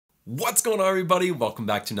What's going on, everybody? Welcome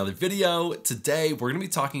back to another video. Today, we're gonna be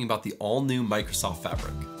talking about the all-new Microsoft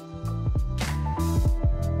Fabric.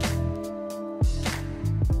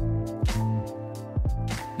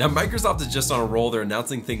 Now, Microsoft is just on a roll. They're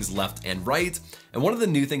announcing things left and right. And one of the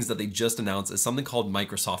new things that they just announced is something called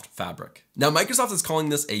Microsoft Fabric. Now, Microsoft is calling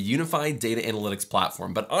this a unified data analytics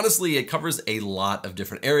platform, but honestly, it covers a lot of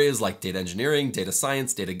different areas like data engineering, data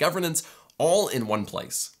science, data governance, all in one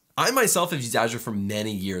place. I myself have used Azure for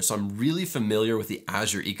many years, so I'm really familiar with the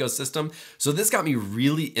Azure ecosystem. So this got me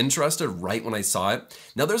really interested right when I saw it.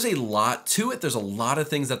 Now there's a lot to it. There's a lot of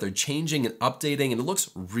things that they're changing and updating, and it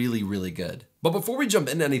looks really, really good. But before we jump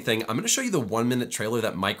into anything, I'm gonna show you the 1-minute trailer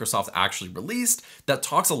that Microsoft actually released that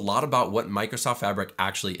talks a lot about what Microsoft Fabric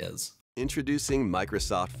actually is. Introducing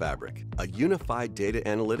Microsoft Fabric, a unified data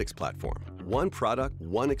analytics platform. One product,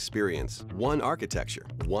 one experience, one architecture,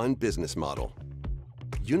 one business model.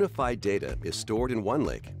 Unified data is stored in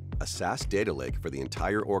OneLake, a SaaS data lake for the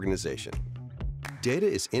entire organization. Data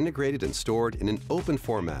is integrated and stored in an open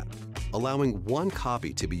format, allowing one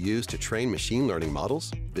copy to be used to train machine learning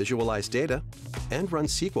models, visualize data, and run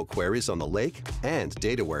SQL queries on the lake and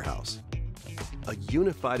data warehouse. A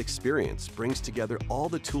unified experience brings together all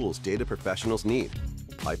the tools data professionals need: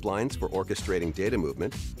 pipelines for orchestrating data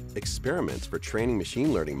movement, experiments for training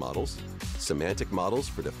machine learning models, semantic models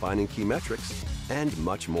for defining key metrics, and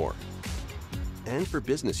much more. And for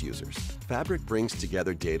business users, Fabric brings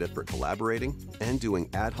together data for collaborating and doing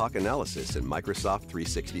ad hoc analysis in Microsoft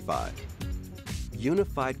 365.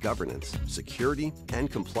 Unified governance, security,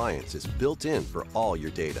 and compliance is built in for all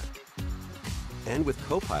your data. And with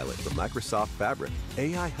Copilot from Microsoft Fabric,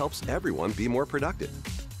 AI helps everyone be more productive.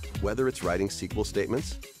 Whether it's writing SQL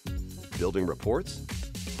statements, building reports,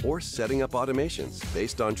 or setting up automations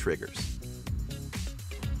based on triggers.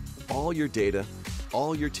 All your data,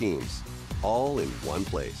 all your teams, all in one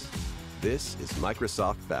place. This is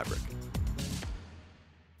Microsoft Fabric.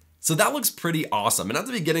 So that looks pretty awesome. And at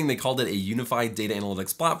the beginning, they called it a unified data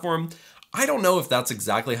analytics platform. I don't know if that's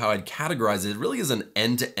exactly how I'd categorize it. It really is an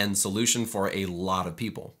end-to-end solution for a lot of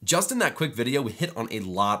people. Just in that quick video, we hit on a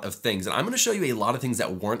lot of things, and I'm gonna show you a lot of things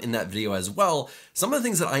that weren't in that video as well, some of the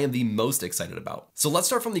things that I am the most excited about. So let's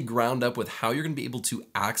start from the ground up with how you're gonna be able to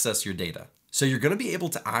access your data. So you're gonna be able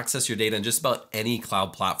to access your data in just about any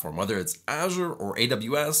cloud platform, whether it's Azure or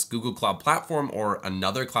AWS, Google Cloud Platform, or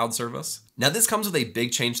another cloud service. Now this comes with a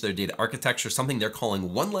big change to their data architecture, something they're calling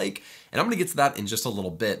OneLake, and I'm gonna get to that in just a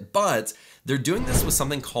little bit, but they're doing this with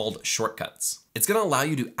something called shortcuts. It's gonna allow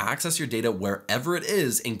you to access your data wherever it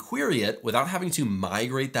is and query it without having to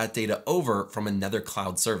migrate that data over from another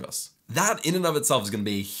cloud service. That in and of itself is gonna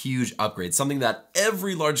be a huge upgrade, something that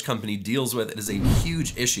every large company deals with. It is a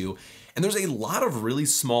huge issue. And there's a lot of really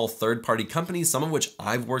small third-party companies, some of which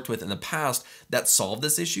I've worked with in the past, that solve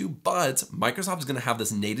this issue, but Microsoft is gonna have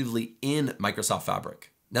this natively in Microsoft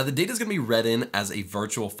Fabric. Now the data is gonna be read in as a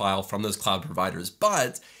virtual file from those cloud providers,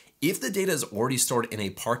 but if the data is already stored in a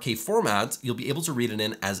Parquet format, you'll be able to read it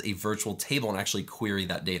in as a virtual table and actually query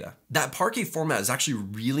that data. That Parquet format is actually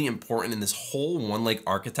really important in this whole OneLake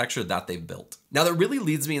architecture that they've built. Now that really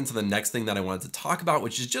leads me into the next thing that I wanted to talk about,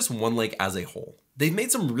 which is just OneLake as a whole. They've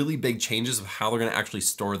made some really big changes of how they're gonna actually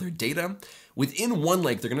store their data. Within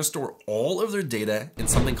OneLake, they're gonna store all of their data in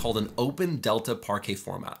something called an Open Delta Parquet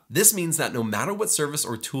format. This means that no matter what service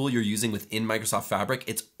or tool you're using within Microsoft Fabric,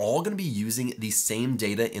 it's all gonna be using the same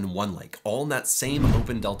data in OneLake, all in that same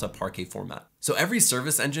Open Delta Parquet format. So every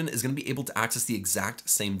service engine is gonna be able to access the exact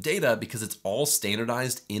same data because it's all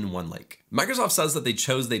standardized in OneLake. Microsoft says that they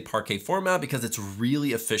chose the Parquet format because it's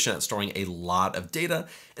really efficient at storing a lot of data,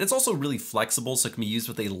 and it's also really flexible, so it can be used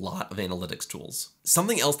with a lot of analytics tools.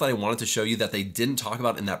 Something else that I wanted to show you that they didn't talk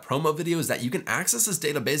about in that promo video is that you can access this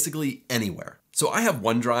data basically anywhere. So I have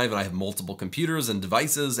OneDrive and I have multiple computers and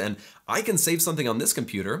devices, and I can save something on this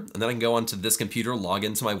computer, and then I can go onto this computer, log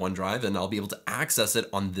into my OneDrive, and I'll be able to access it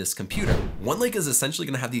on this computer. OneLake is essentially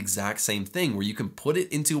gonna have the exact same thing where you can put it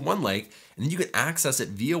into OneLake, and then you can access it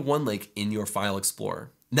via OneLake in your File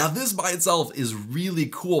Explorer. Now this by itself is really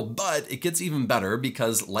cool, but it gets even better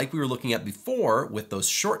because like we were looking at before with those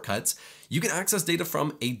shortcuts, you can access data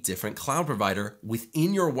from a different cloud provider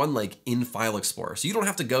within your OneLake in File Explorer. So you don't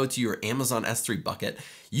have to go to your Amazon S3 bucket.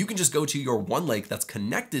 You can just go to your OneLake that's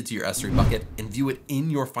connected to your S3 bucket and view it in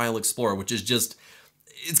your File Explorer, which is just,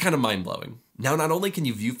 it's kind of mind-blowing. Now, not only can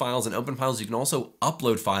you view files and open files, you can also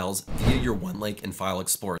upload files via your OneLake and File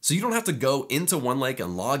Explorer. So you don't have to go into OneLake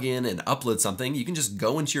and log in and upload something. You can just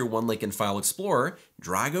go into your OneLake and File Explorer,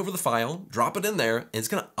 drag over the file, drop it in there, and it's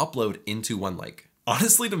gonna upload into OneLake.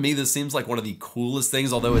 Honestly, to me, this seems like one of the coolest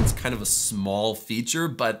things, although it's kind of a small feature,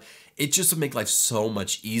 but it just would make life so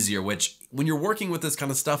much easier, which when you're working with this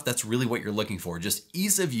kind of stuff, that's really what you're looking for. Just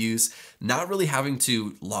ease of use, not really having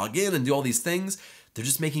to log in and do all these things. They're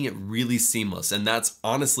just making it really seamless, and that's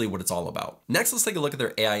honestly what it's all about. Next, let's take a look at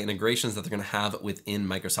their AI integrations that they're gonna have within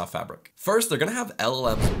Microsoft Fabric. First, they're gonna have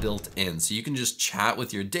LLMs built in, so you can just chat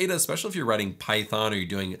with your data, especially if you're writing Python or you're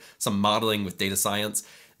doing some modeling with data science.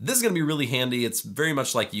 This is gonna be really handy. It's very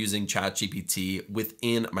much like using ChatGPT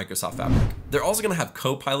within Microsoft Fabric. They're also gonna have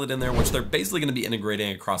Copilot in there, which they're basically gonna be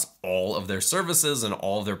integrating across all of their services and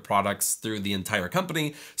all of their products through the entire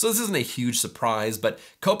company. So this isn't a huge surprise, but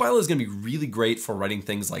Copilot is gonna be really great for writing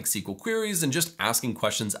things like SQL queries and just asking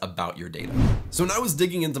questions about your data. So when I was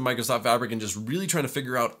digging into Microsoft Fabric and just really trying to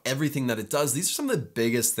figure out everything that it does, these are some of the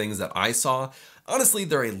biggest things that I saw. Honestly,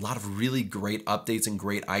 there are a lot of really great updates and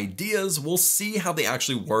great ideas. We'll see how they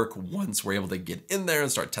actually work once we're able to get in there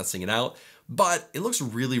and start testing it out, but it looks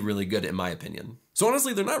really, really good in my opinion. So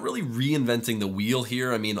honestly, they're not really reinventing the wheel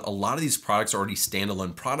here. I mean, a lot of these products are already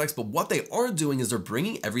standalone products, but what they are doing is they're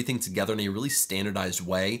bringing everything together in a really standardized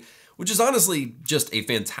way, which is honestly just a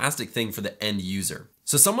fantastic thing for the end user.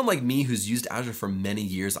 So someone like me who's used Azure for many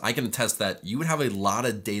years, I can attest that you would have a lot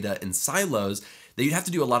of data in silos that you'd have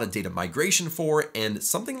to do a lot of data migration for, and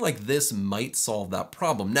something like this might solve that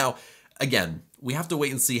problem. Now, again, we have to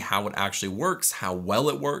wait and see how it actually works, how well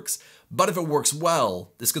it works, but if it works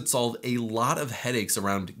well, this could solve a lot of headaches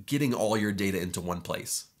around getting all your data into one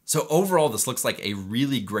place. So overall, this looks like a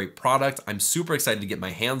really great product. I'm super excited to get my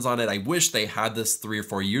hands on it. I wish they had this 3 or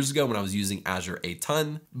 4 years ago when I was using Azure a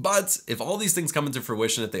ton. But if all these things come into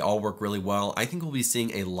fruition, if they all work really well, I think we'll be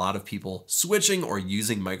seeing a lot of people switching or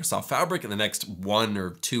using Microsoft Fabric in the next 1 or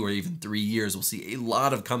 2 or even 3 years. We'll see a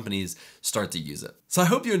lot of companies start to use it. So I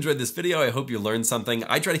hope you enjoyed this video. I hope you learned something.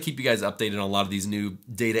 I try to keep you guys updated on a lot of these new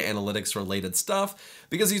data analytics related stuff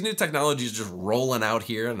because these new technologies are just rolling out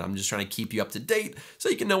here, and I'm just trying to keep you up to date so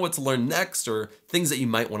you can know what to learn next or things that you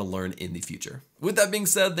might want to learn in the future. With that being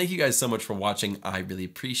said, thank you guys so much for watching. I really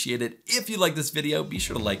appreciate it. If you like this video, be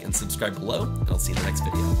sure to like and subscribe below, and I'll see you in the next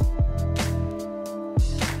video.